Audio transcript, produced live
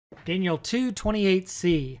Daniel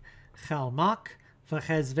 2:28c, Chalmak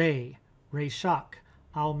v'chezvei, Reshak,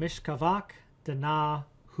 al mishkavak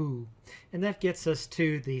danahu. And that gets us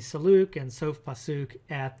to the Saluk and Sof Pasuk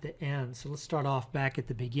at the end. So let's start off back at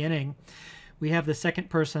the beginning. We have the second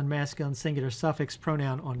person masculine singular suffix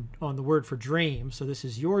pronoun on the word for dream. So this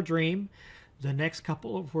is your dream. The next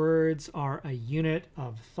couple of words are a unit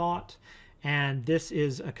of thought. And this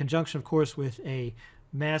is a conjunction, of course, with a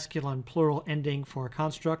masculine plural ending for a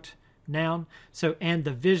construct noun. So, and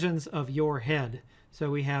the visions of your head. So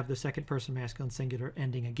we have the second person masculine singular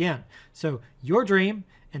ending again. So your dream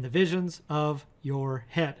and the visions of your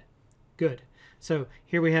head. Good. So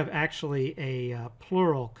here we have actually a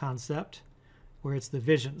plural concept where it's the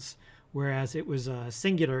visions, whereas it was a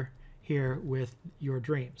singular here with your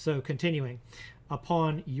dream. So continuing,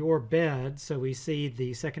 upon your bed, so we see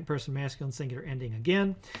the second person masculine singular ending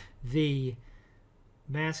again, the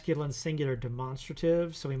masculine singular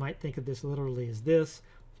demonstrative, so we might think of this literally as this,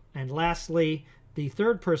 and lastly, the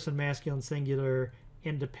third person masculine singular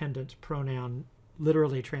independent pronoun,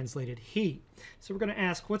 literally translated he. So we're going to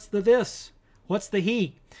ask, what's the this? What's the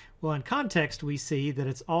he? Well, in context, we see that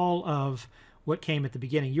it's all of what came at the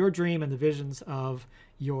beginning, your dream and the visions of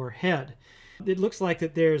your head. It looks like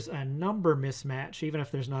that there's a number mismatch, even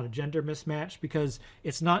if there's not a gender mismatch, because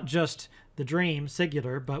it's not just the dream,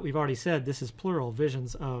 singular, but we've already said this is plural,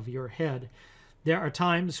 visions of your head. There are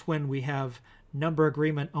times when we have number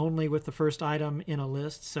agreement only with the first item in a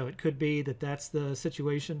list, so it could be that that's the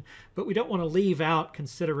situation, but we don't want to leave out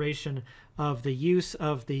consideration of the use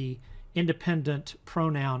of the independent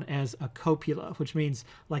pronoun as a copula, which means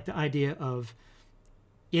like the idea of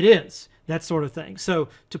it is, that sort of thing. So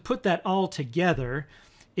to put that all together,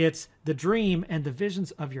 it's the dream and the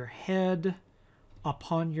visions of your head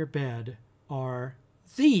upon your bed are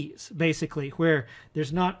these, basically, where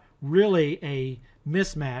there's not really a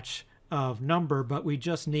mismatch of number, but we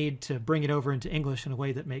just need to bring it over into English in a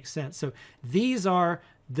way that makes sense. So these are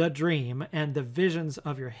the dream and the visions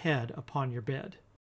of your head upon your bed.